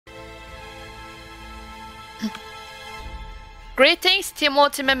Greetings, Team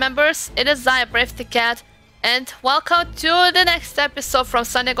Ultimate members. It is I, Brave the Cat, and welcome to the next episode from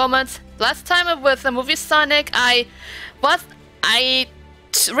Sonic Omens. Last time with the movie Sonic, I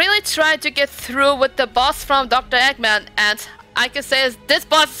really tried to get through with the boss from Dr. Eggman, and I can say this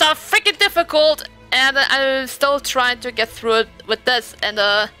boss is so freaking difficult, and I'm still trying to get through it with this,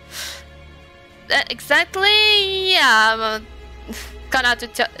 and exactly, yeah,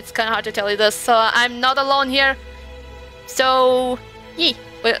 it's kind of hard to tell you this, so I'm not alone here. So, Yi,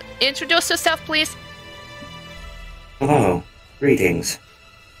 will introduce yourself, please? Hello, greetings.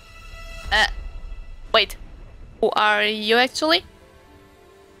 Wait, who are you actually?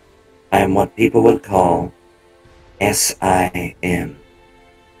 I am what people would call S.I.M.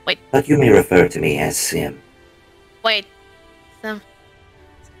 Wait. But you may refer to me as Sim. Wait, Sim.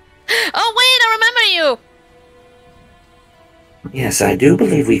 Oh wait, I remember you! Yes, I do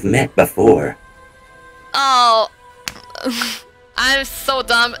believe we've met before. Oh, I'm so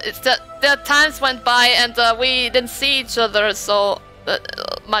dumb. It's that the times went by and we didn't see each other so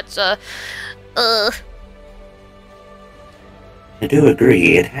much. I do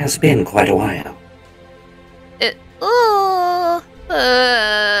agree, it has been quite a while.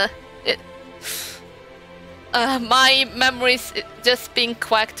 My memories just being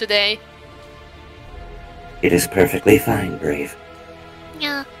quacked today. It is perfectly fine, Brave.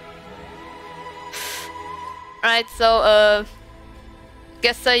 Yeah. Alright, so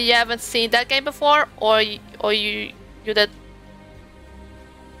guess you haven't seen that game before, or you did.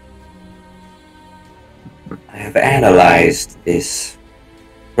 I have analyzed this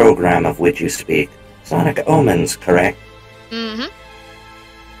program of which you speak. Sonic Omens, correct? Mm-hmm.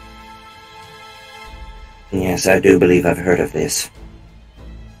 Yes, I do believe I've heard of this.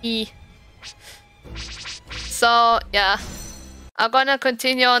 So, yeah. I'm gonna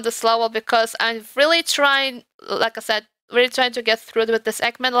continue on this level because I'm really trying, like I said, really trying to get through with this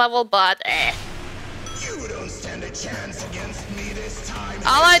Eggman level, but You don't stand a chance against me this time.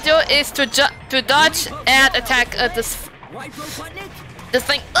 all I do is to dodge and attack this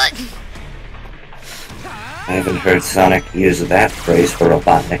thing. I haven't heard Sonic use that phrase for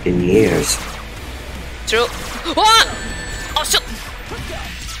Robotnik in years. True. What? Oh shit!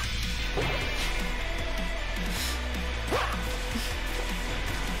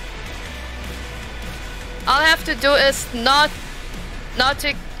 All I have to do is not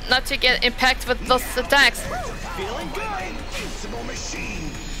to get impacted with those attacks.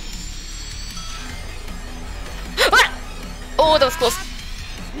 Ah! Oh, that was close.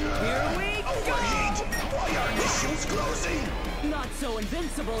 Not so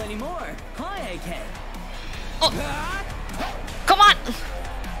invincible anymore. Hi, AK. Oh. Come on!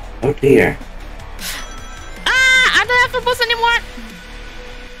 Oh dear. Ah! I don't have to boost anymore.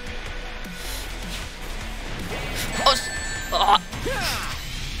 Oh.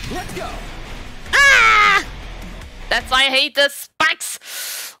 Let's go. Ah! That's why I hate the spikes.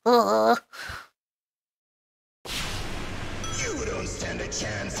 You don't stand a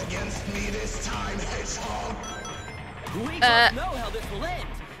chance against me this time, Hedgehog. We don't know how this will end.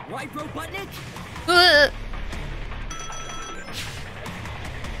 Right, Robotnik?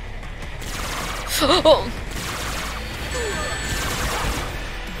 Oh.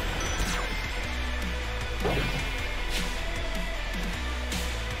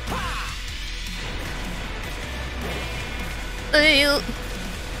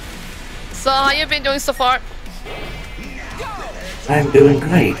 So, how you been doing so far? I'm doing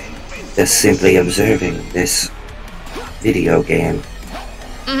great. Just simply observing this video game.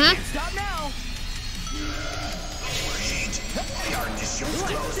 Mm-hmm. Stop now.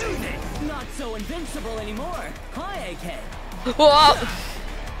 Not so invincible anymore. Hi, AK. Whoa!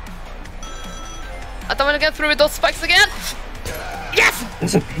 I don't want to get through with those spikes again. Yes!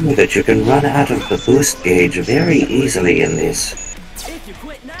 Does appear that you can run out of the boost gauge very easily in this. If you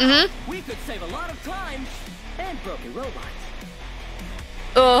quit now, we could save a lot of time and broken robots.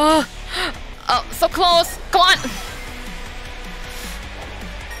 Oh, so close! Come on!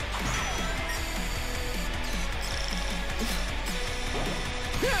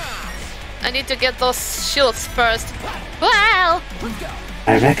 I need to get those shields first. Wow!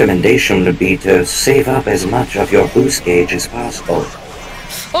 My recommendation would be to save up as much of your boost gauge as possible.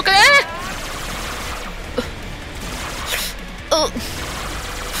 Okay! Oh.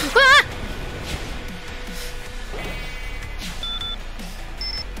 Ah!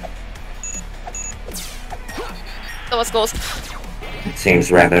 That was close. It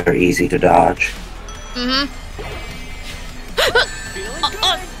seems rather easy to dodge. Mm-hmm.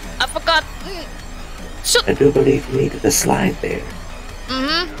 Oh, I forgot. Shoot. I do believe you needed a slide there.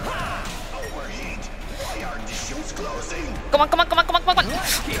 Mm-hmm. Come on, come on, come on, come on, come on.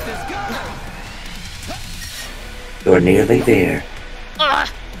 You're nearly there.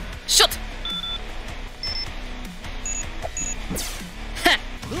 Shoot!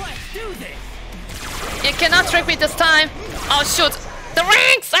 Let's do this. You cannot trick me this time. Oh shoot! The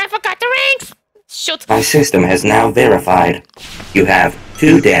rings! I forgot the rings! Shoot! My system has now verified. You have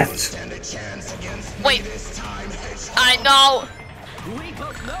 2 deaths. Wait. I know. We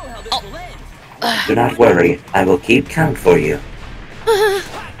both know how this will end. Do not worry, I will keep count for you.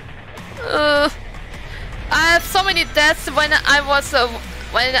 I have so many deaths when I was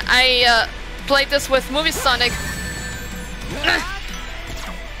played this with Movie Sonic.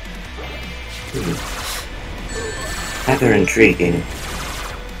 Rather intriguing.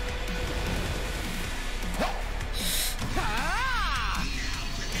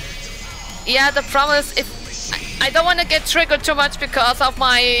 Yeah, the problem is if I don't want to get triggered too much because of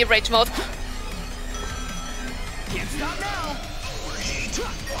my rage mode. Can't stop now.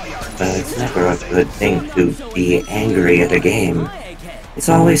 But it's never a good thing to be angry at a game. It's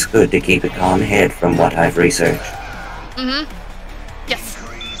always good to keep a calm head from what I've researched. Yes.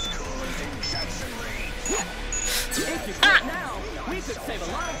 If you quit now, we could save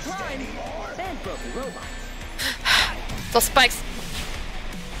a lot of time and broken robots. Those spikes.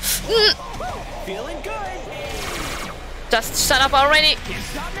 Feeling good. Just shut up already. Can't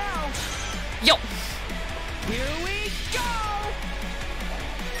stop now. Yo. Here we go.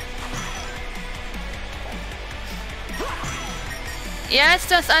 Yeah, it's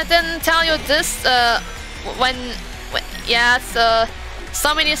just I didn't tell you this when yeah,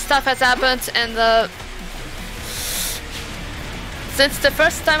 so many stuff has happened and since the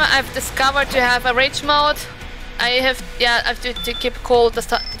first time I've discovered to have a rage mode, I have to keep cool this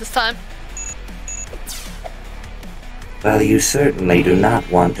time. Well, you certainly do not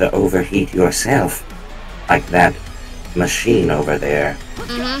want to overheat yourself, like that machine over there.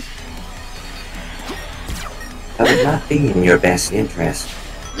 That would not be in your best interest.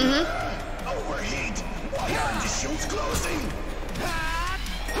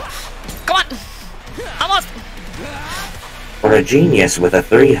 Come on! Almost! For a genius with a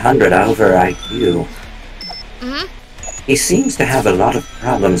 300 over IQ, he seems to have a lot of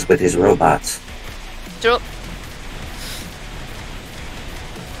problems with his robots. True.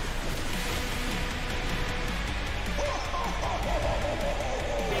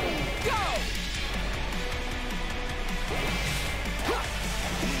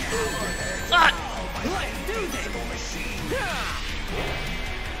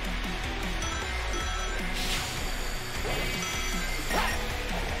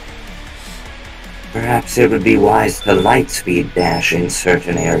 Perhaps it would be wise to lightspeed dash in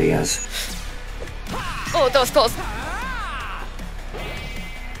certain areas. Oh, that was close.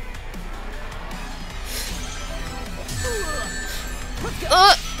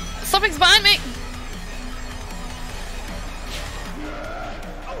 Something's behind me.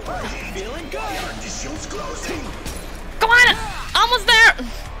 Feeling good. Come on! Almost there!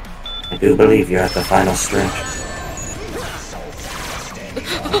 I do believe you're at the final stretch.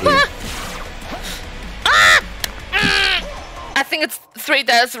 I think it's 3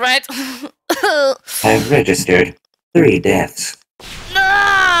 deaths, right? I've registered 3 deaths.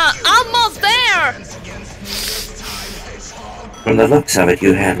 Almost there! From the looks of it,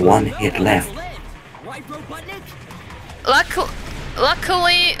 you had 1 hit left. Right, Robotnik?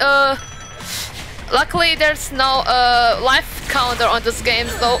 Luckily there's no life counter on this game,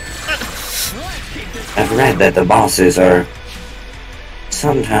 so I've read that the bosses are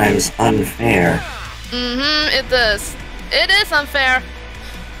sometimes unfair. it is. It is unfair.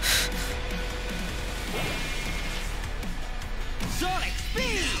 Sonic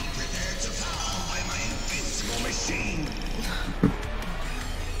speed.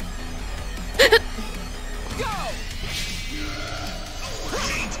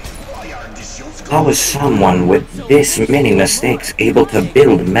 How is someone with this many mistakes able to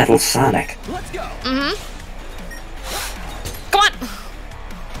build Metal Sonic? Let's go. Come on!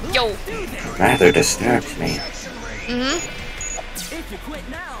 Yo! Rather disturbs me. If you quit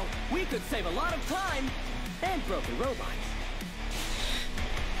now, we could save a lot of time and broken robots.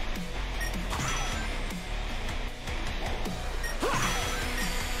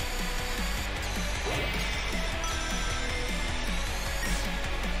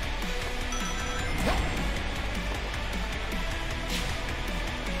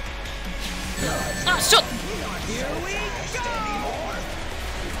 Ah, shoot! Here we go.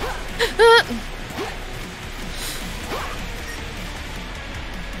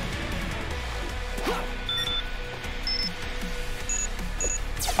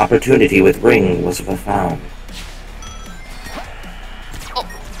 Opportunity with ring was found. Oh.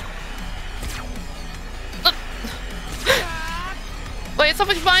 Wait,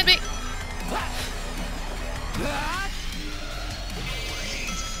 somebody's behind me!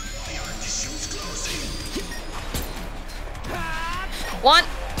 One,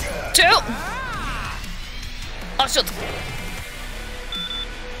 two. Oh shit!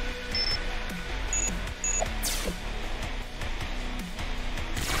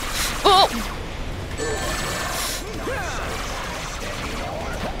 Oh!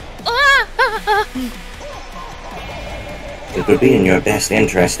 It would be in your best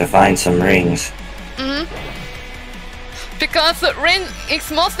interest to find some rings. Because the ring is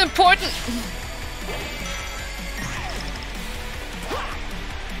most important.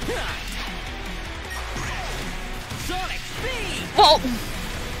 Sonic speed! Whoa!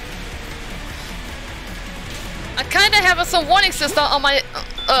 I kinda have some warning system on my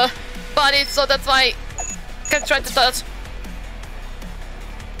body, so that's why I can try to touch.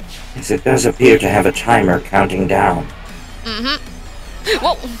 Yes, it does appear to have a timer counting down.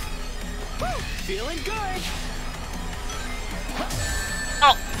 Whoa! Feeling good!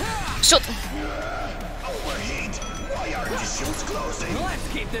 Oh! Shoot! Overheat! Why aren't the chutes closing? Let's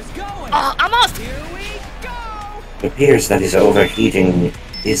keep this going! Oh, almost! Here we go! It appears that his overheating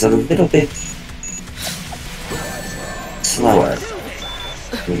is a little bit slower.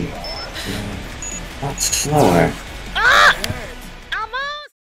 Not slower. Ah! Almost!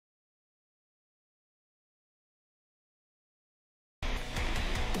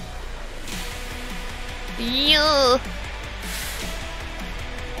 You.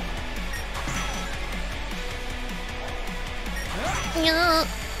 You.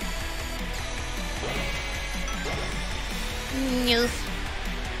 You.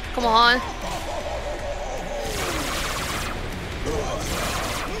 Come on.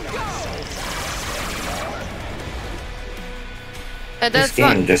 And This that's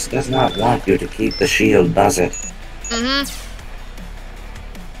game fun. just does not want you to keep the shield, does it?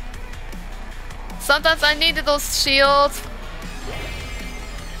 Sometimes I needed those shields.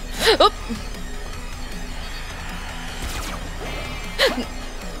 Oop.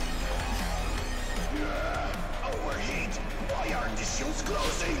 Overheat! Why aren't the chutes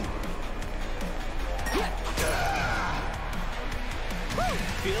closing?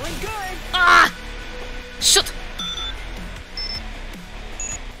 Feeling good! Ah! Shoot!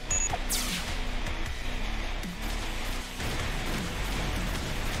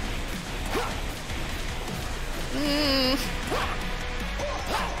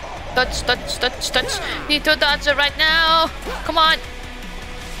 Touch, touch, touch, touch. Need to dodge it right now. Come on.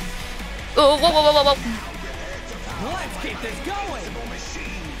 Oh, whoa, whoa, whoa, whoa, whoa. Let's keep this going!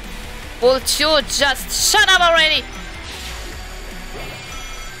 Will you just shut up already?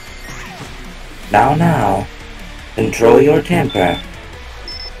 Now. Control your temper.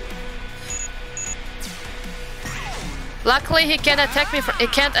 Luckily, he can't attack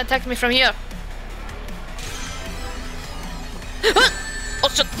me from here. Oh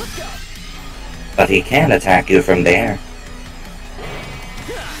shit! But he can attack you from there.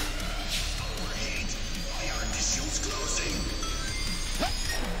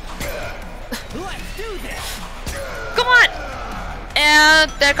 Let's do this! Come on!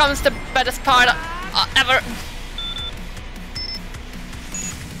 And there comes the baddest part ever.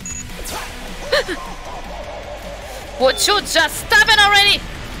 Would you just stop it already?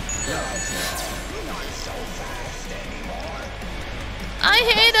 I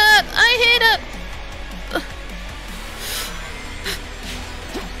hate it! I hate it!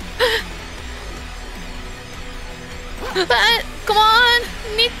 Come on!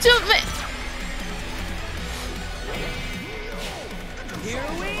 Need to... Here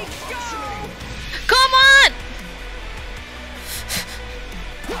we go! Come on!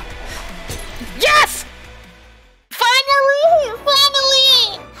 Yes! Finally!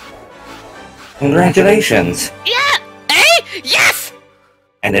 Finally! Congratulations! Yeah! A? Yes!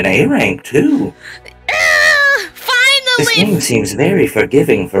 And an A rank, too. This Finally! game seems very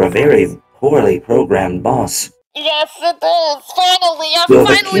forgiving for a very poorly programmed boss. Yes, it is! Finally! I You have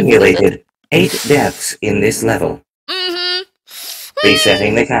finally accumulated 8 deaths in this level. Mm-hmm.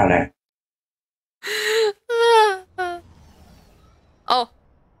 Resetting the counter. Oh.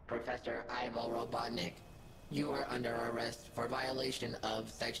 Professor Ivo Robotnik, you are under arrest for violation of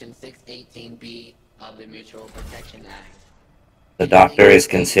Section 618B of the Mutual Protection Act. The doctor is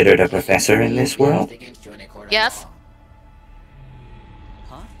considered a professor in this world, Yes.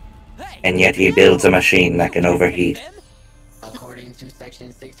 Huh? Hey! and yet he builds a machine that can overheat. According to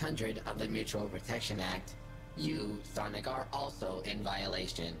Section 600 of the Mutual Protection Act, You, Sonic, are also in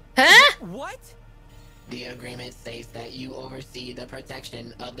violation. Huh? What? The agreement states that you oversee the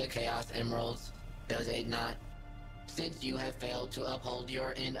protection of the Chaos Emeralds, does it not? Since you have failed to uphold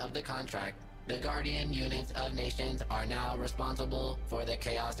your end of the contract, the Guardian units of nations are now responsible for the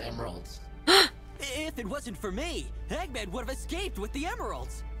Chaos Emeralds. If it wasn't for me, Eggman would have escaped with the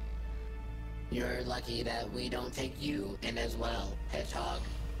emeralds. You're lucky that we don't take you in as well, Hedgehog.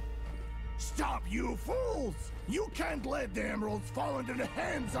 Stop, you fools! You can't let the emeralds fall into the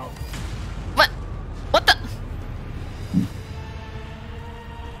hands of... What? What the?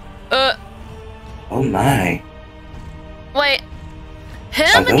 Oh my. Wait. Are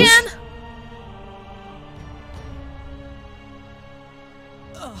Him those- again?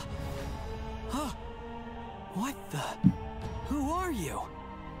 What the? Who are you?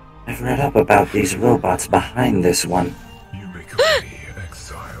 I've read up about these robots behind this one. You may call me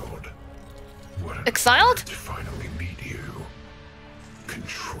exiled. What an Exiled? honor to finally meet you.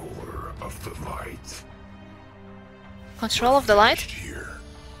 Controller of the light. Control of the light? Here.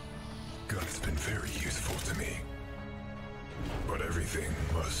 God has been very useful to me. But everything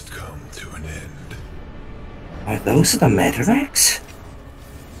must come to an end. Are those the Metarex?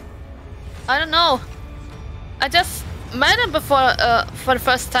 I don't know. I just met him before for the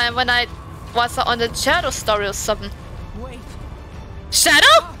first time when I was on the Shadow story or something. Wait.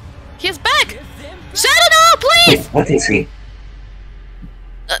 Shadow? He's back! Give them back. Shadow, no, please! Wait, what is he?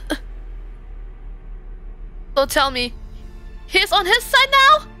 Don't tell me. He's on his side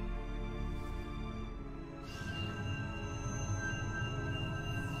now?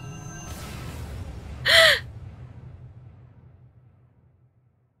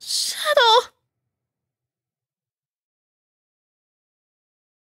 Shadow!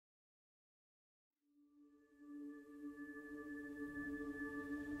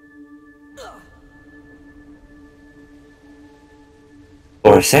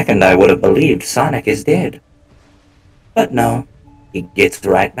 For a second I would have believed Sonic is dead. But no, he gets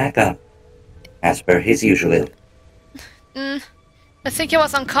right back up, as per his usual. I think he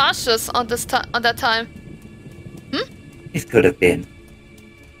was unconscious on that time. It could have been.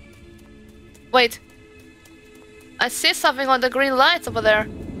 Wait. I see something on the green lights over there.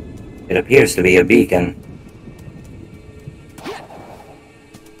 It appears to be a beacon.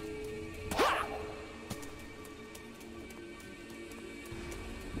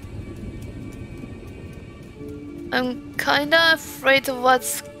 I'm kinda afraid of what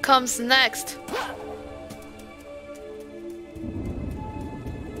comes next.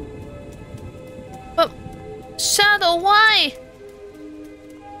 But Shadow, why?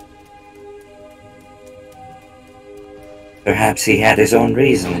 Perhaps he had his own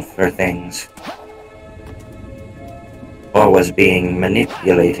reason for things. Or was being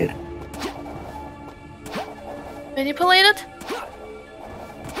manipulated. Manipulated?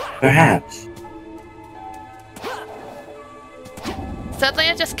 Perhaps. Sadly,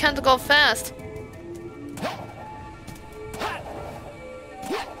 I just can't go fast.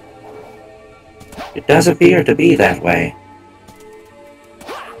 It does appear to be that way.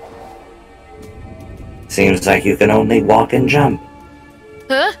 Seems like you can only walk and jump.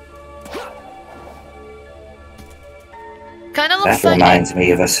 Huh? Kinda That looks like... reminds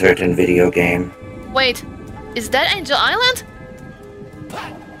me of a certain video game. Wait, is that Angel Island?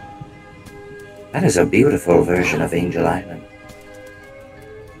 That is a beautiful version of Angel Island.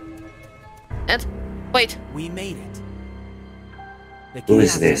 And... wait, We made it. The Who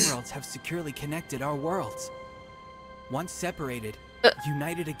is Chaos this? Emeralds have securely connected our worlds. Once separated,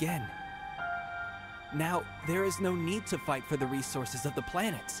 united again. Now, there is no need to fight for the resources of the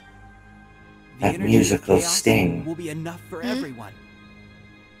planets. The That energy of musical chaos sting. will be enough for everyone.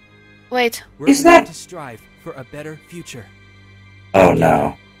 wait. We're Is going that- to strive for a better future. Oh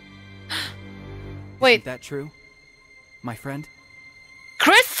no. Wait, Isn't that true, my friend?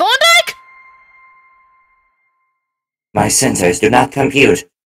 Chris Thorndike? My sensors do not compute.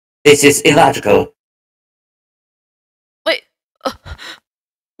 This is illogical. Wait,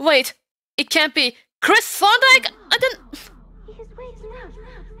 wait, it can't be. Chris Thorndike? I didn't...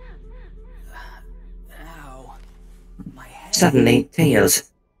 Ow. My head. Suddenly,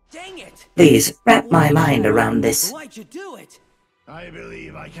 Tails, Dang it! please wrap my mind around this. Why'd you do it? I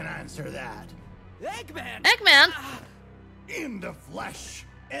believe I can answer that. Eggman! Eggman? In the flesh.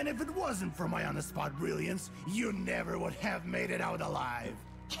 And if it wasn't for my on-the-spot brilliance, you never would have made it out alive.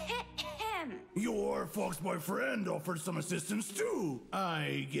 Your folks' boyfriend offered some assistance too,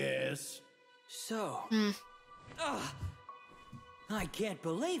 I guess. So... Ugh. I can't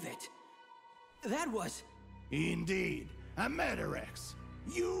believe it. That was... Indeed, a Metarex.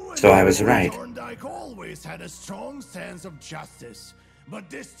 So I was right. Thorndyke always had a strong sense of justice. But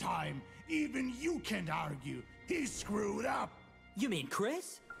this time, even you can't argue. He screwed up. You mean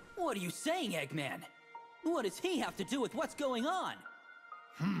Chris? What are you saying, Eggman? What does he have to do with what's going on?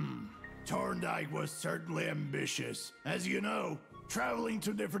 Thorndyke was certainly ambitious. As you know, traveling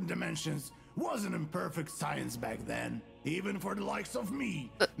to different dimensions wasn't imperfect science back then. Even for the likes of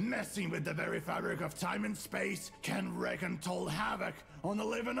me, messing with the very fabric of time and space can wreak untold havoc on a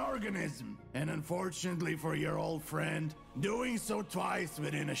living organism. And unfortunately for your old friend, doing so twice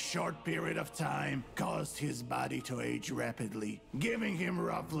within a short period of time caused his body to age rapidly, giving him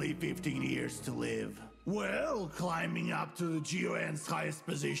roughly 15 years to live. Well, climbing up to the GON's highest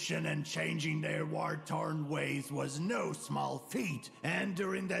position and changing their war-torn ways was no small feat, and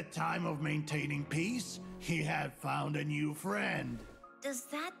during that time of maintaining peace, he had found a new friend. Does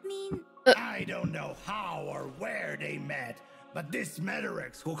that mean... I don't know how or where they met, but this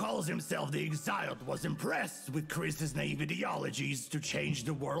Metarex, who calls himself the Exiled, was impressed with Chris's naive ideologies to change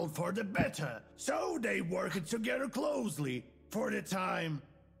the world for the better. So they worked together closely for the time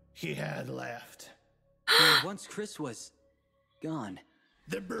he had left. And once Chris was gone.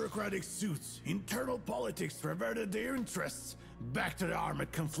 The bureaucratic suits, internal politics reverted their interests back to the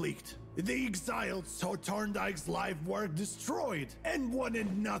armored conflict. The Exiled saw Thorndyke's life work destroyed and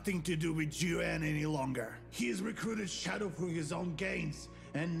wanted nothing to do with GON any longer. He has recruited Shadow for his own gains,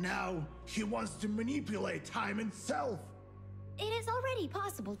 and now he wants to manipulate time itself. It is already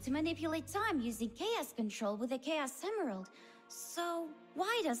possible to manipulate time using chaos control with a Chaos Emerald. So,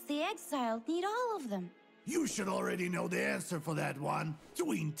 why does the Exiled need all of them? You should already know the answer for that one.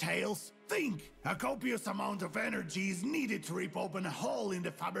 Twin Tails, think! A copious amount of energy is needed to rip open a hole in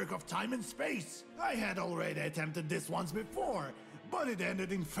the fabric of time and space. I had already attempted this once before, but it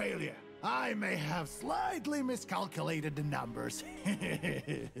ended in failure. I may have slightly miscalculated the numbers.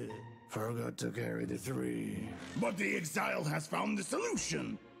 Forgot to carry the 3. But the Exile has found the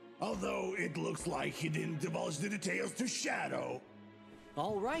solution. Although it looks like he didn't divulge the details to Shadow.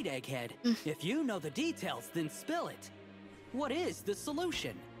 All right, Egghead. If you know the details, then spill it. What is the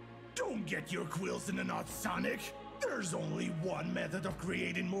solution? Don't get your quills in a knot, Sonic. There's only one method of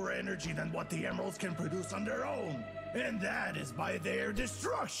creating more energy than what the Emeralds can produce on their own. And that is by their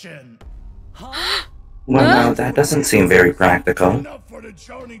destruction. Huh? Well, now that doesn't seem very practical. Enough for the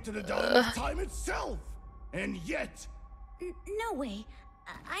journey to the dawn of time itself. And yet... No way.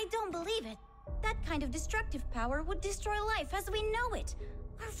 I don't believe it. That kind of destructive power would destroy life as we know it.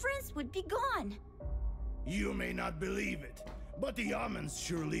 Our friends would be gone. You may not believe it, but the Omens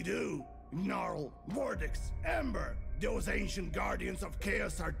surely do. Gnarl, Vortex, Ember, those ancient guardians of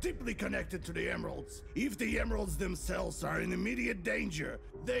chaos are deeply connected to the Emeralds. If the Emeralds themselves are in immediate danger,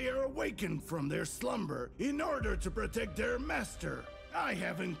 they are awakened from their slumber in order to protect their master. I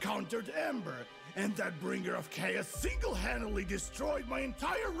have encountered Ember, and that bringer of chaos single-handedly destroyed my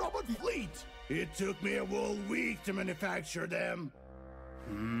entire robot fleet. It took me a whole week to manufacture them.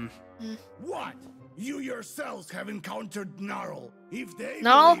 What? You yourselves have encountered Gnarl. If they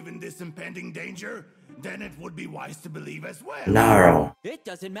believe in this impending danger, then it would be wise to believe as well. Gnarl. It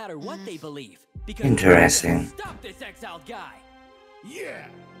doesn't matter what they believe, because Interesting. stop this exiled guy. Yeah,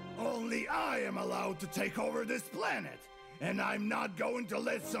 only I am allowed to take over this planet. And I'm not going to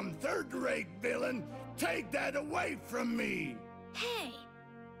let some third-rate villain take that away from me. Hey.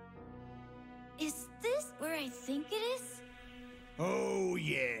 Is this where I think it is? Oh,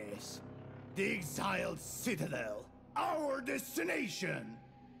 yes. The Exiled Citadel. Our destination.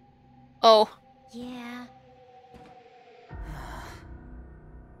 Oh. Yeah.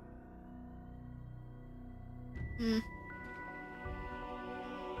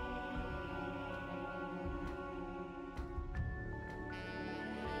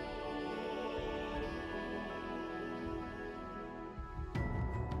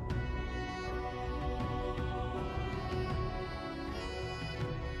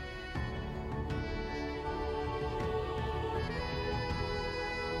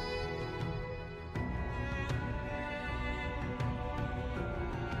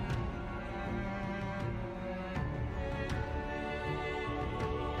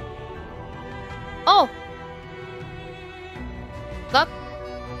 Oh!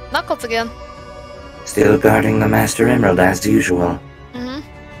 Knuckles again. Still guarding the Master Emerald as usual.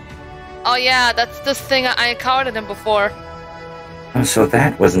 Oh yeah, that's this thing I encountered him before. Oh, so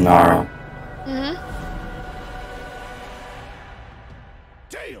that was Gnarl.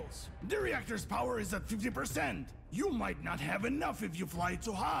 Tails, the reactor's power is at 50%. You might not have enough if you fly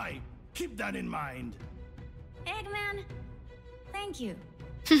too high. Keep that in mind. Eggman, thank you.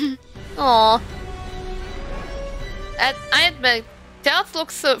 Aww. And I admit, Tails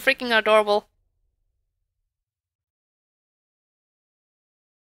looks freaking adorable.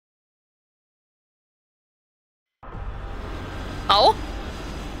 Oh?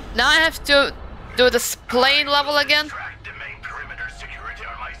 Now I have to do this plane level again? The main perimeter security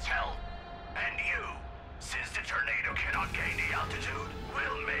on my cell. And you, since the tornado cannot gain the altitude,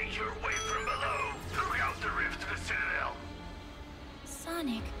 will make your way from below throughout the rift to the Citadel.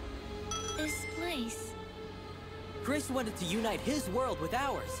 Sonic, this place. Chris wanted to unite his world with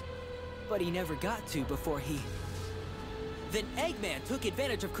ours, but he never got to before he... Then Eggman took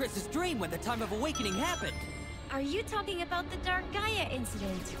advantage of Chris's dream when the time of awakening happened. Are you talking about the Dark Gaia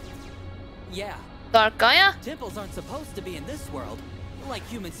incident? Yeah. Dark Gaia? Temples aren't supposed to be in this world, like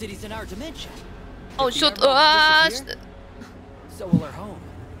human cities in our dimension. Oh If the shoot! emeralds disappear, so will our home.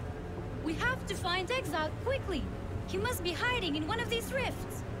 We have to find Exile quickly. He must be hiding in one of these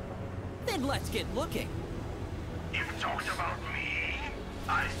rifts. Then let's get looking. You talked about me.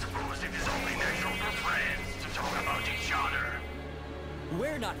 I suppose it is only natural for friends to talk about each other.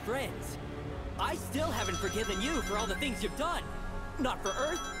 We're not friends. I still haven't forgiven you for all the things you've done. Not for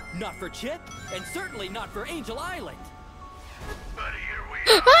Earth, not for Chip, and certainly not for Angel Island. But here we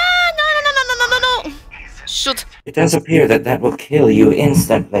are. Ah! No! Shoot! It does appear that that will kill you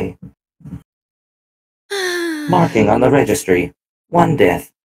instantly. Marking on the registry. 1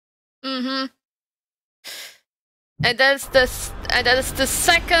 death. Mm-hmm. And that is the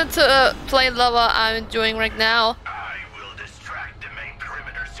second plane level I'm doing right now. I will distract the main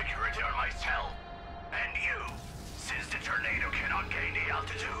perimeter security on my cell. And you, since the tornado cannot gain the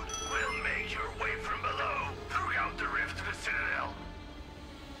altitude, will make your way from below throughout the rift to the Citadel.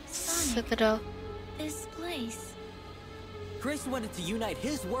 Citadel. This place. Chris wanted to unite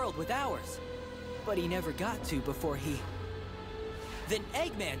his world with ours, but he never got to before he... Then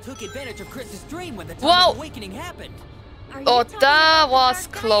Eggman took advantage of Chris's dream when the time of awakening happened. Are you Oh, talking that about the was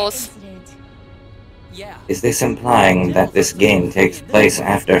Dark Gaia close. incident? Yeah. Is this implying that this game takes place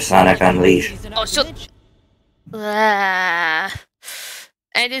after Sonic Unleashed? Oh shoot! Ah.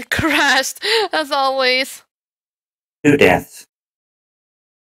 And it crashed, as always. 2 deaths.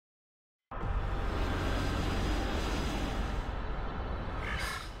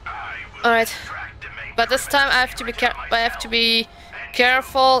 Alright, but this time I have to be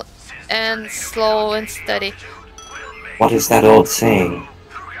careful and slow and steady. What is that old saying?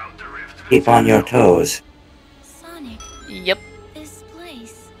 Keep on your toes. Sonic, Yep. this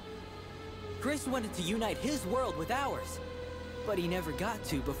place. Chris wanted to unite his world with ours, but he never got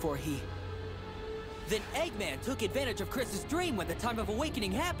to before he... Then Eggman took advantage of Chris's dream when the time of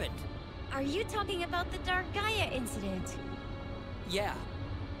awakening happened. Are you talking about the Dark Gaia incident? Yeah.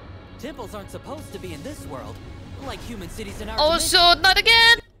 Temples aren't supposed to be in this world, like human cities in our Oh dimension. shoot, not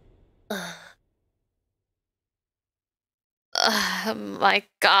again! My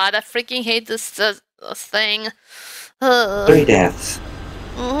god, I freaking hate this thing. 3 deaths.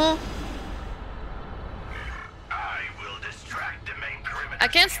 Mm-hmm.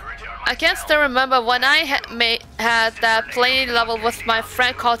 I can't still remember when I had that plane level with my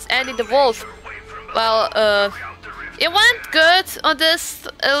friend called Andy the Wolf. Well, it went good on this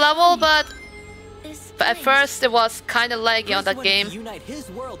level, but at first it was kind of laggy on that game. To unite his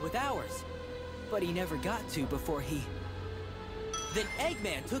world with ours, but he never got to before he... Then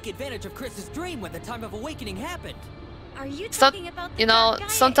Eggman took advantage of Chris's dream when the time of awakening happened. Are you So, talking about the you know, Dark Gaia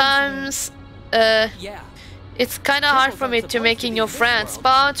sometimes Yeah. it's kind of hard for me to making new friends, but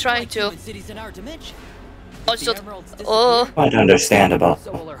I'm trying to. Human cities in our dimension. Oh If the shoot! emeralds Oh, disappear, Quite understandable.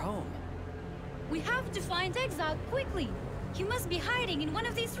 so will our home. We have to find Exile quickly. He must be hiding in one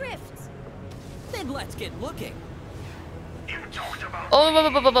of these rifts. Then let's get looking. You talked about oh,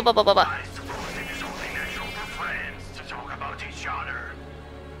 I suppose it is only natural for friends to talk about each other.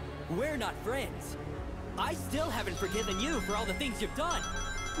 We're not friends. I still haven't forgiven you for all the things you've done.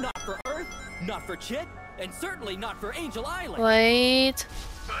 Not for Earth, not for Chip, and certainly not for Angel Island. wait.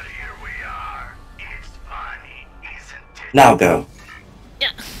 But here we are. It's funny, isn't it? Now go.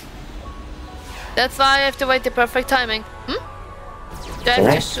 Yeah. That's why I have to wait the perfect timing. Hmm? Do I have to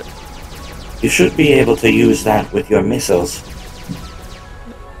Correct. shoot? You should be able to use that with your missiles.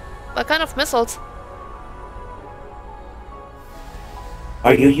 What kind of missiles?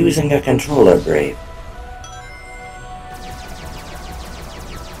 Are you using a controller, Brave?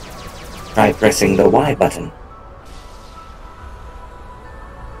 Try pressing the Y button.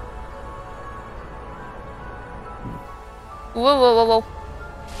 Whoa.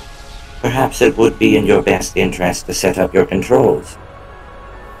 Perhaps it would be in your best interest to set up your controls.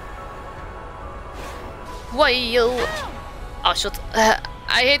 Whale. Oh shoot.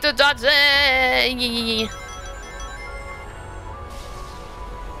 I hate to dodge.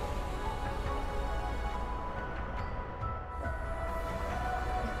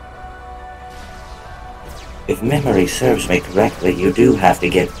 If memory serves me correctly, you do have to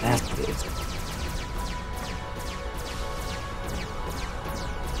get past it.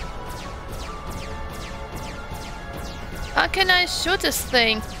 How can I shoot this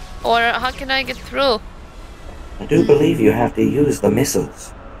thing? Or how can I get through? I do believe you have to use the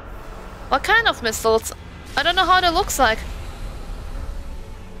missiles. What kind of missiles? I don't know how that looks like.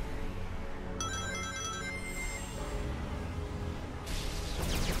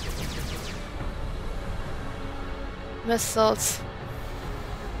 Missiles.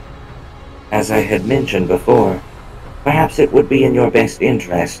 As I had mentioned before, perhaps it would be in your best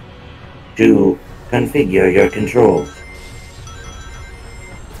interest to configure your controls.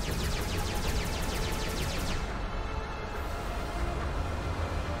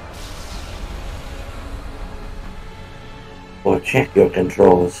 Or check your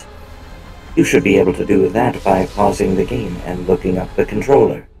controls. You should be able to do that by pausing the game and looking up the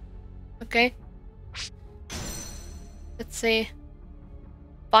controller. Okay. Let's see.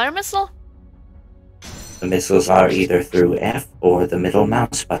 Fire missile? The missiles are either through F or the middle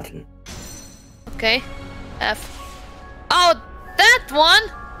mouse button. Okay. F. Oh, that one!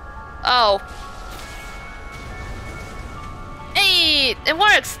 Oh. Hey, it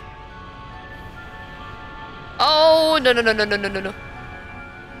works! Oh, no.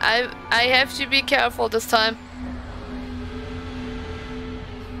 I have to be careful this time.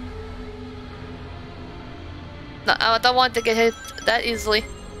 No, I don't want to get hit that easily.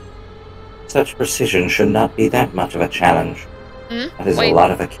 Such precision should not be that much of a challenge. Hmm? That is Wait. a lot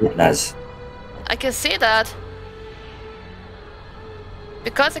of echidnas. I can see that.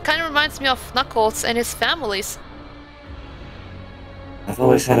 Because it kind of reminds me of Knuckles and his families. I've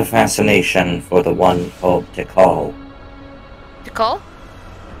always had a fascination for the one called Tikal. Tikal?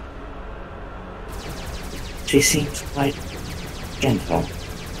 She seems quite gentle,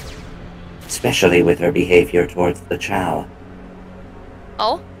 especially with her behavior towards the Chow.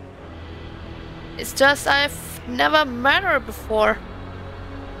 Oh? It's just I've never met her before.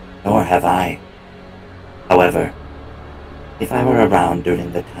 Nor have I. However, if I were around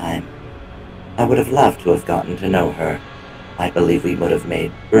during the time, I would have loved to have gotten to know her. I believe we would have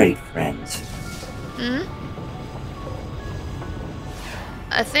made great friends. Hmm?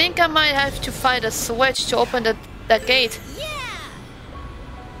 I think I might have to find a switch to open that gate.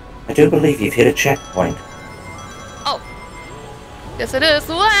 I do believe you've hit a checkpoint. Oh. Yes it is.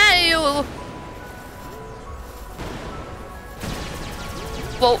 Wow.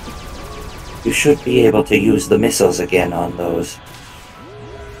 Whoa. You should be able to use the missiles again on those.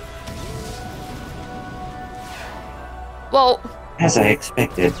 Whoa. As I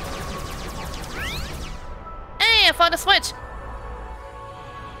expected. Hey, I found a switch.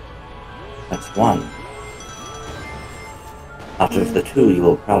 That's one. Out of the two you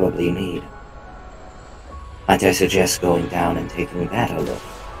will probably need. Might I suggest going down and taking that a look?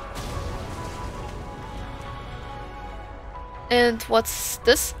 And what's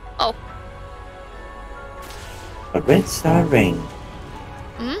this? Oh. A red star ring.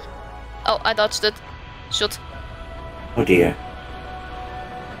 Hmm? Oh, I dodged it. Shoot. Oh dear.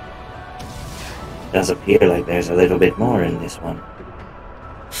 Does appear like there's a little bit more in this one.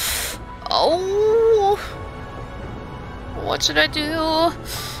 Oh. What should I do? I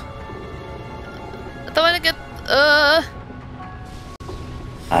don't want to get,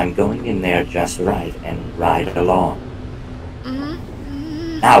 I'm going in there just right and ride along.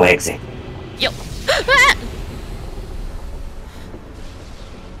 Mm-hmm. Now exit. Yo.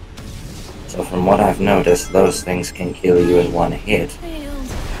 So from what I've noticed, those things can kill you in one hit.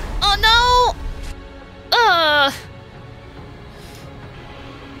 Oh no!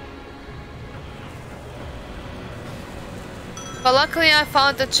 But luckily I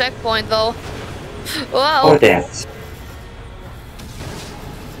found the checkpoint though. Wow. Or deaths.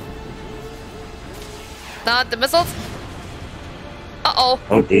 Not the missiles. Uh-oh.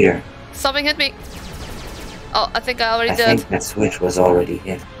 Oh dear. Something hit me. Oh, I think I already I did. think that switch was already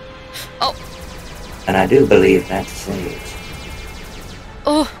hit. Oh. And I do believe that saves.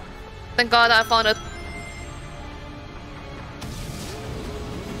 Oh. Thank God I found it.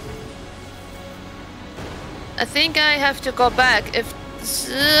 I think I have to go back if...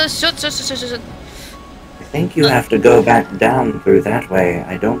 Shoot. I think you have to go back down through that way.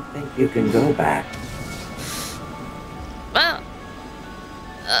 I don't think you can go back. Well...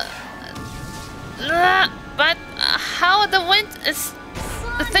 but how the wind is...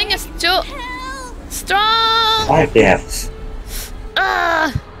 The thing is too... strong! 5 deaths.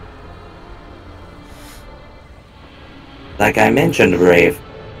 Like I mentioned, Brave,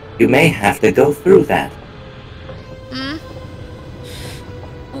 you may have to go through that. Hmm?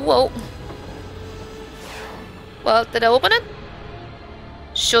 Whoa. Well, did I open it?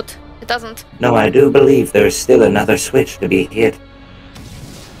 Shoot, it doesn't. No, I do believe there's still another switch to be hit.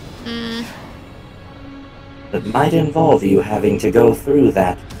 That might involve you having to go through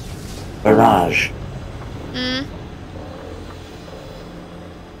that barrage.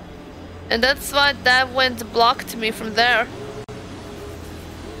 And that's why that wind blocked me from there.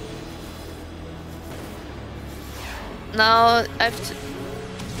 Now I have to...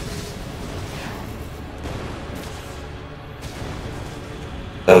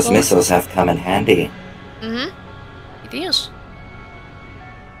 Those missiles have come in handy. It is.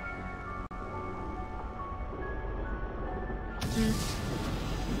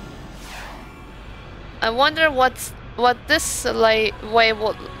 I wonder what this way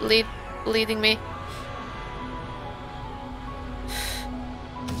will leading me.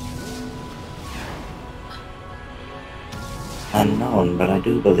 Unknown, but I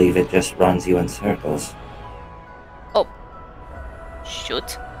do believe it just runs you in circles. Oh.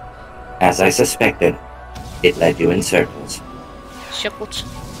 Shoot. As I suspected, it led you in circles. Shoot.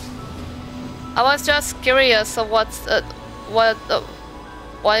 I was just curious of why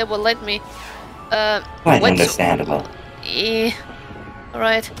it would let me. Quite understandable. Yeah.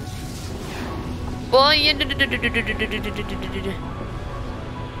 Alright. Boy,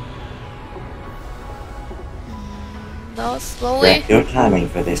 now slowly. Correct your timing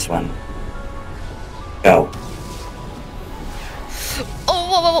for this one. Go.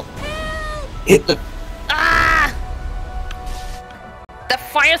 Oh, whoa. Hit the... Ah! The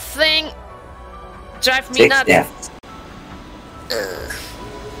fire thing drive me 6 nuts. deaths.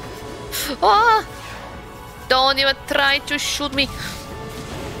 Ah! Don't even try to shoot me.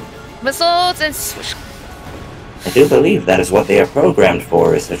 Missiles and swoosh. I do believe that is what they are programmed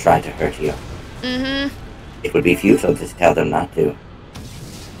for, is to try to hurt you. It would be futile to tell them not to.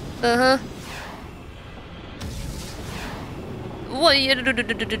 What?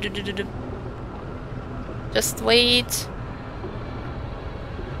 Just wait.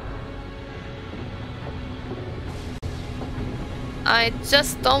 I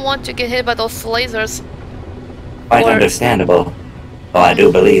just don't want to get hit by those lasers. Quite understandable. Though I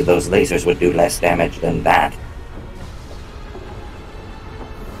do believe those lasers would do less damage than that.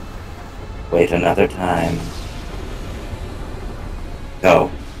 Wait another time.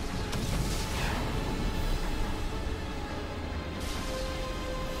 Go.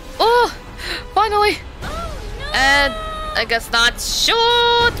 Oh! Finally! And I guess not.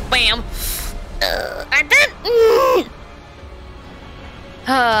 Shoot! Bam! And then...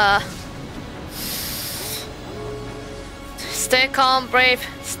 Stay calm, Brave.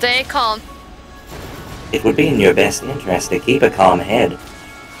 Stay calm. It would be in your best interest to keep a calm head.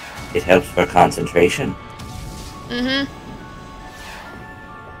 It helps for concentration.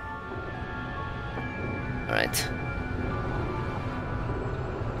 Alright.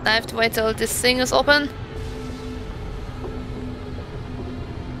 I have to wait till this thing is open.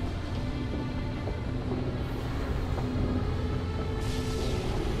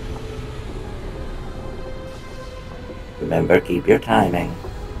 Remember, keep your timing.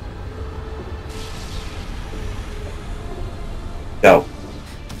 Go.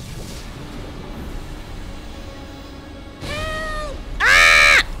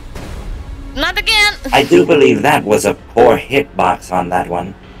 Ah! Not again! I do believe that was a poor hitbox on that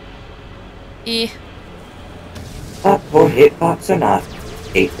one. But poor hitbox or not,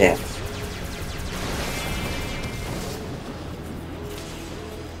 8 deaths.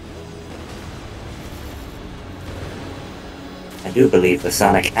 I do believe the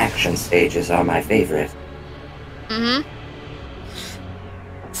Sonic action stages are my favorite.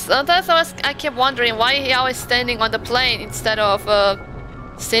 Sometimes I kept wondering why he always standing on the plane instead of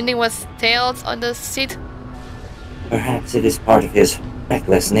standing with Tails on the seat. Perhaps it is part of his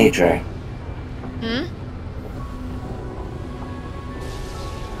reckless nature.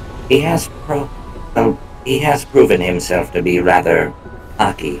 He has proven himself to be rather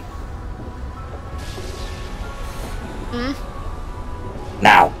cocky.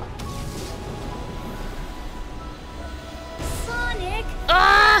 Now. Sonic!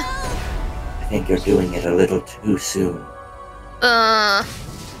 Ah! I think you're doing it a little too soon. I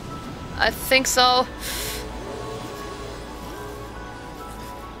think so.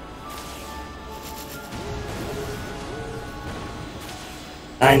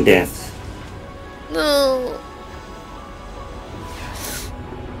 Nine deaths. No.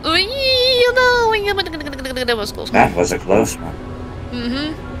 That was close. That was a close one.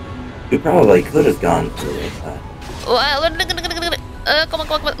 You probably could have gone through it, but... Come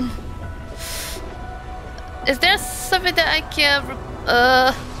on. Is there something that I can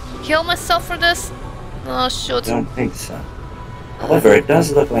heal myself for this? Oh, shoot. I don't think so. However, it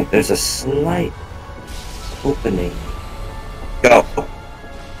does look like there's a slight opening. Go!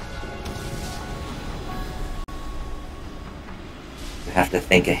 You have to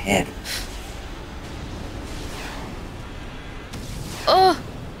think ahead. Oh,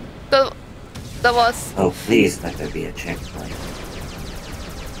 that was... Oh, please let there be a checkpoint.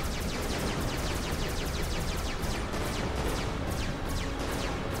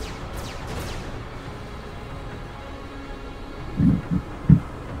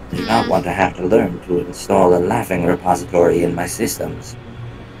 I do not want to have to learn to install a laughing repository in my systems.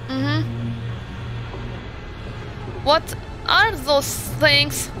 What are those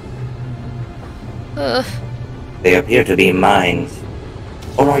things? They appear to be mines.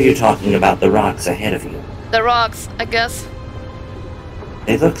 Or are you talking about the rocks ahead of you? The rocks, I guess.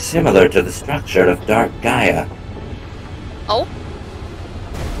 They look similar to the structure of Dark Gaia. Oh?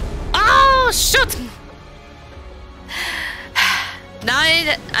 Oh, shoot! Now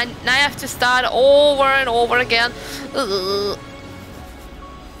I have to start over and over again. Ugh.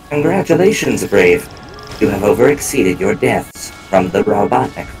 Congratulations, Brave. You have overexceeded your deaths from the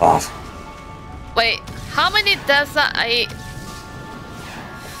robotic boss. Wait, how many deaths are I...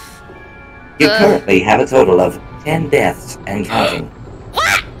 You currently have a total of 10 deaths and counting.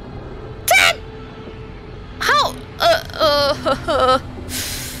 What? 10? How?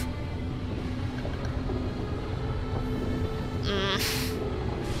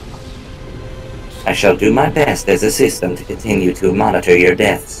 I shall do my best as a system to continue to monitor your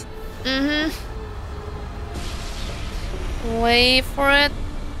deaths. Wait for it.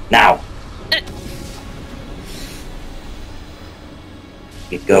 Now!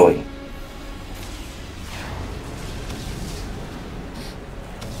 Keep going.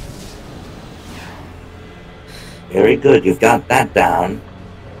 Very good, you've got that down.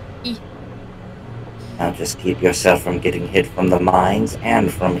 Now just keep yourself from getting hit from the mines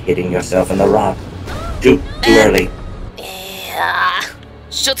and from hitting yourself in the rock. Too early. Yeah.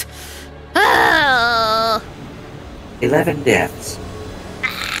 Shoot. 11 deaths.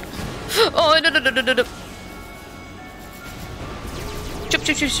 Oh, no.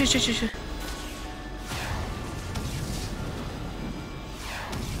 Shoot.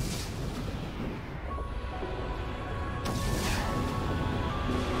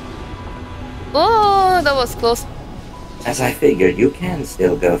 Oh, that was close. As I figured, you can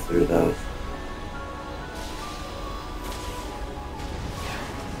still go through those.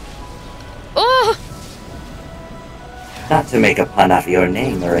 Oh! Not to make a pun off your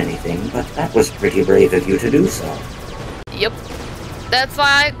name or anything, but that was pretty brave of you to do so. Yep. That's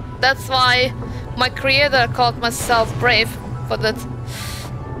why my creator called myself brave for that.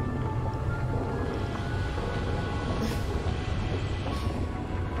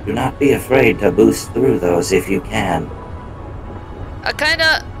 Do not be afraid to boost through those if you can. I'm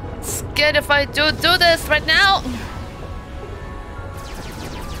kinda scared if I do this right now.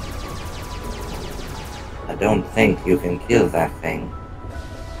 I don't think you can kill that thing.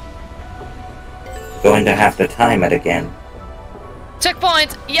 Going to have to time it again.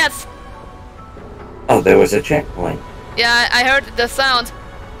 Checkpoint, yes. Oh, there was a checkpoint. Yeah, I heard the sound.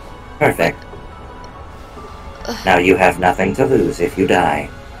 Perfect. Now you have nothing to lose if you die.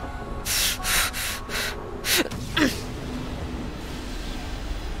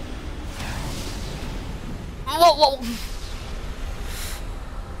 Whoa.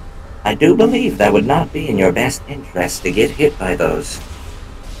 I do believe that would not be in your best interest to get hit by those.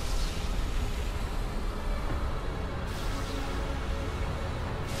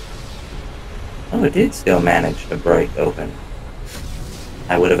 Oh, it did still manage to break open.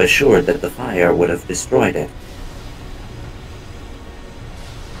 I would have assured that the fire would have destroyed it.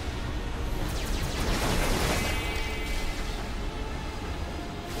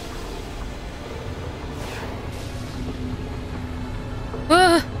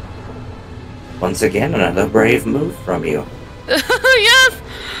 Once again, another brave move from you. Yes!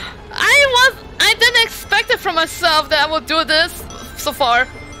 I didn't expect it from myself that I would do this so far.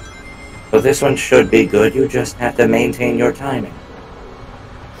 So this one should be good, you just have to maintain your timing.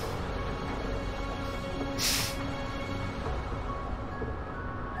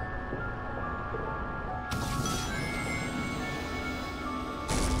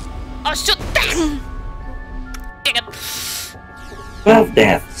 Oh shoot! Dang it! 12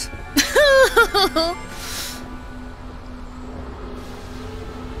 deaths.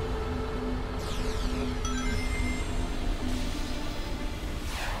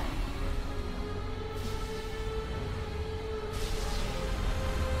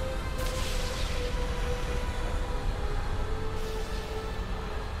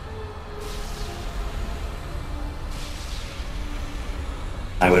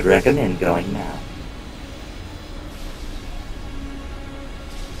 I would recommend going now.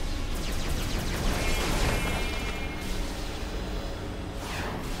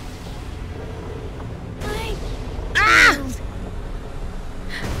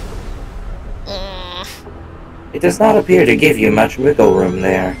 It does not appear to give you much wiggle room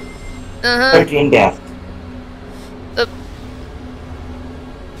there. 13 deaths.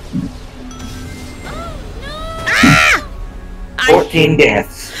 14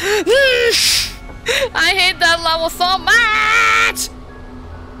 deaths. I hate that level so much!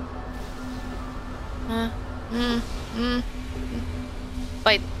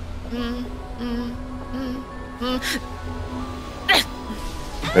 Wait.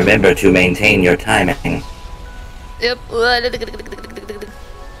 Remember to maintain your timing. Yep.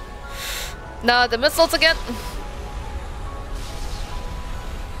 Now the missiles again.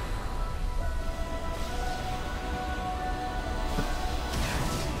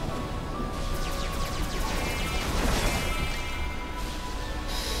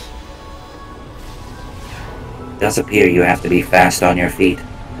 It does appear you have to be fast on your feet.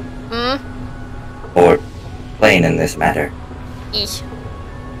 Or plain in this matter. Eesh.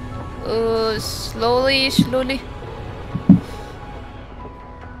 Slowly. Sonic!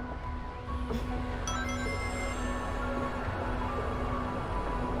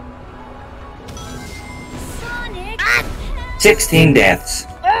 16 deaths.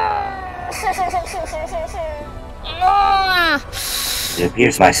 It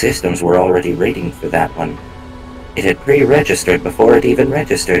appears my systems were already rating for that one. It had pre-registered before it even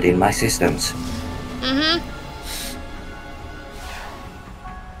registered in my systems.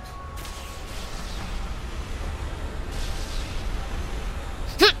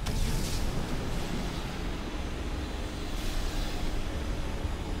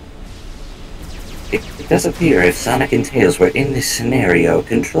 It does appear if Sonic and Tails were in this scenario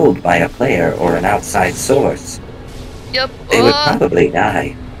controlled by a player or an outside source, Yep. they would probably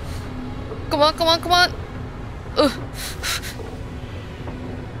die. Come on.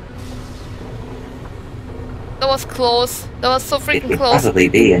 That was close. That was so It freaking would close. probably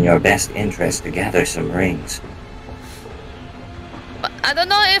be in your best interest to gather some rings. But I don't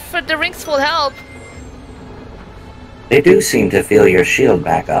know if the rings will help. They do seem to fill your shield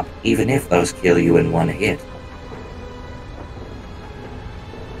back up, even if those kill you in one hit.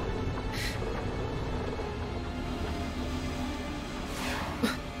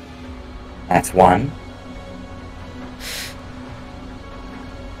 That's one.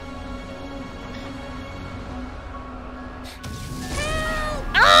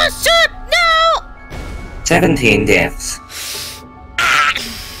 Oh shoot! No! 17 deaths.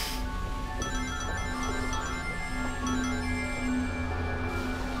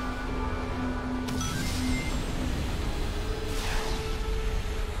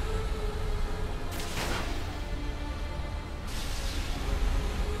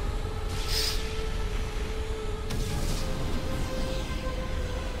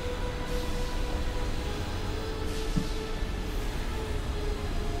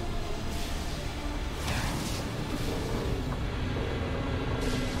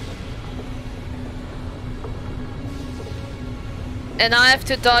 And I have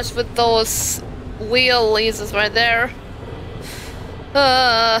to dodge with those wheel lasers right there.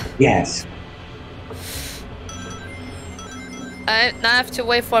 Yes. I now have to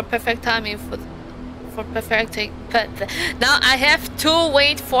wait for perfect timing for perfecting. But now I have to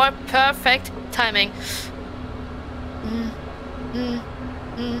wait for perfect timing.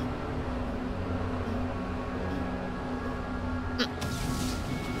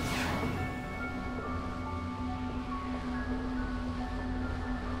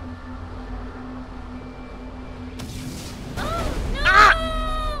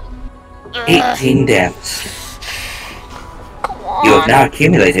 Oh, 18 deaths. Come on. You have now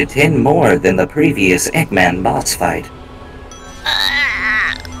accumulated 10 more than the previous Eggman boss fight.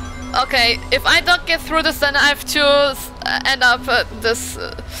 Okay, if I don't get through this, then I have to end up this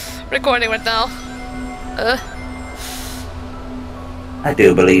recording right now. I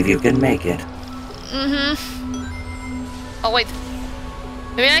do believe you can make it. Oh wait,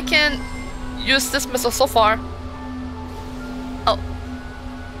 maybe I can use this missile so far. Oh.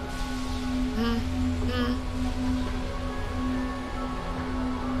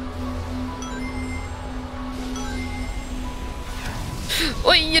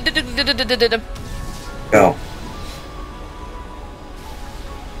 Oh, you did it. Go.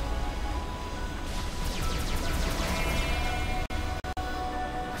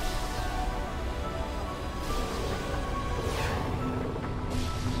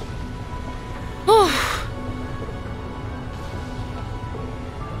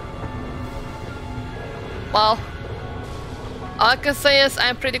 well, all I can say is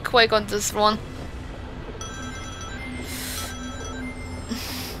I'm pretty quick on this one.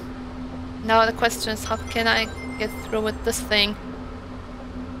 Now the question is, how can I get through with this thing?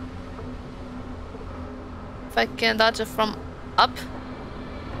 If I can dodge it from up.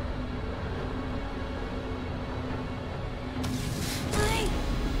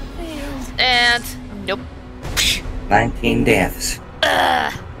 And nope. 19 deaths.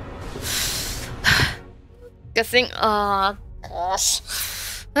 Guessing, gosh.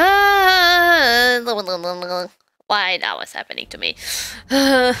 Why that was happening to me?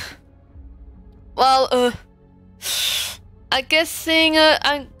 Well, I'm guessing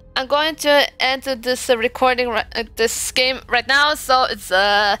I'm going to enter this recording this game right now. So it's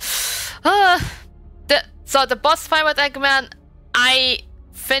so the boss fight with Eggman, I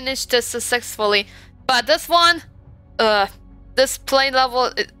finished this successfully, but this one, this plane level,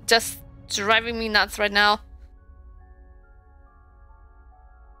 is just driving me nuts right now.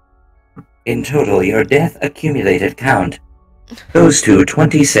 In total, your death accumulated count goes to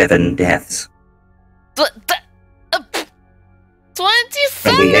 27 deaths. 27?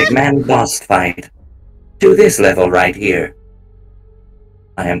 From the Eggman boss fight to this level right here.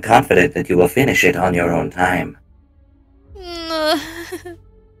 I am confident that you will finish it on your own time.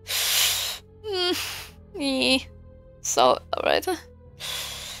 So, alright.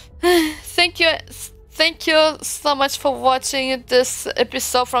 Thank you so much for watching this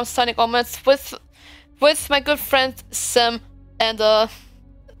episode from Sonic Omens with my good friend S.I.M, and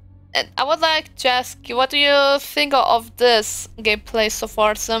I would like to ask you, what do you think of this gameplay so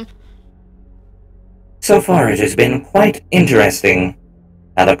far, S.I.M? So far, it has been quite interesting.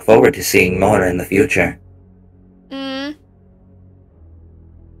 I look forward to seeing more in the future.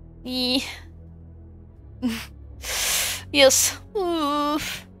 Yes.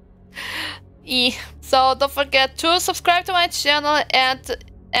 So don't forget to subscribe to my channel and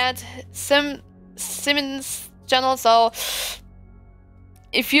Simon's channel. So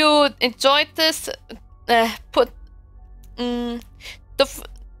if you enjoyed this, put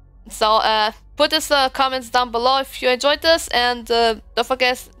this comments down below if you enjoyed this, and don't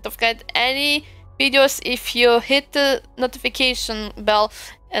forget any videos if you hit the notification bell.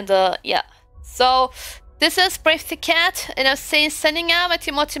 And yeah, so this is Brave the Cat, and I'm signing out, my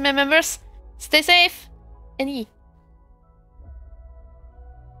team members. Stay safe and eat.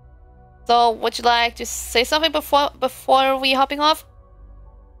 So would you like to say something before we hopping off?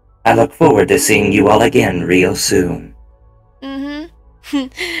 I look forward to seeing you all again real soon.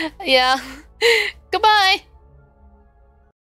 Yeah. Goodbye.